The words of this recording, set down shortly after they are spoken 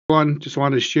Just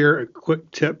wanted to share a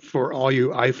quick tip for all you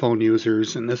iPhone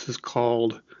users, and this is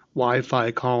called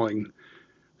Wi-Fi calling.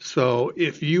 So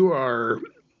if you are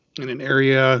in an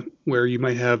area where you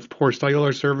might have poor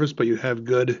cellular service, but you have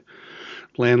good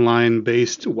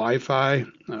landline-based Wi-Fi,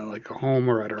 like a home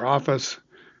or at our office,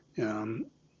 um,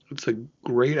 it's a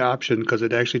great option because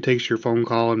it actually takes your phone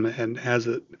call and has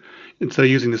it, instead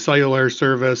of using the cellular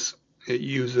service, it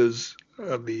uses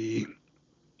the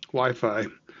Wi-Fi.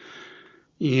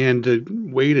 And the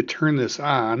way to turn this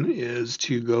on is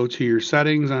to go to your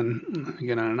settings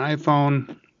again, on an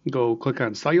iPhone, go click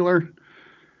on cellular,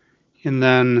 and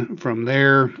then from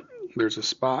there, there's a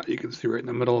spot you can see right in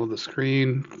the middle of the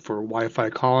screen for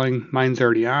Wi-Fi calling. Mine's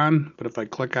already on, but if I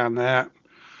click on that,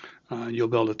 you'll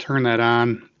be able to turn that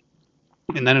on,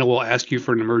 and then it will ask you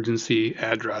for an emergency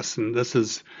address. And this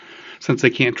is, since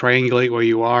they can't triangulate where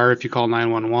you are, if you call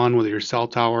 911 with your cell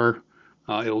tower,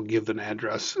 it'll give an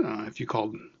address if you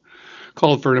called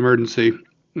for an emergency.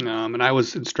 And I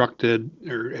was instructed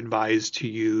or advised to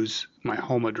use my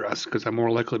home address because I'm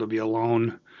more likely to be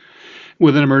alone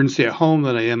with an emergency at home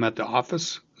than I am at the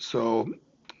office. So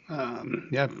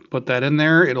yeah, put that in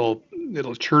there. It'll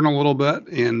churn a little bit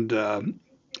and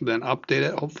then update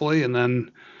it hopefully, and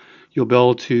then you'll be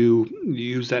able to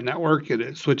use that network.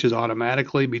 It switches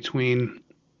automatically between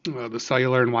the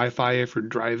cellular and Wi-Fi if you're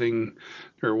driving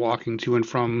or walking to and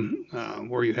from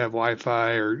where you have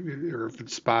Wi-Fi, or if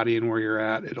it's spotty and where you're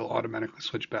at, it'll automatically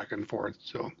switch back and forth.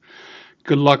 So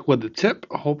good luck with the tip.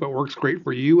 I hope it works great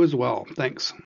for you as well. Thanks.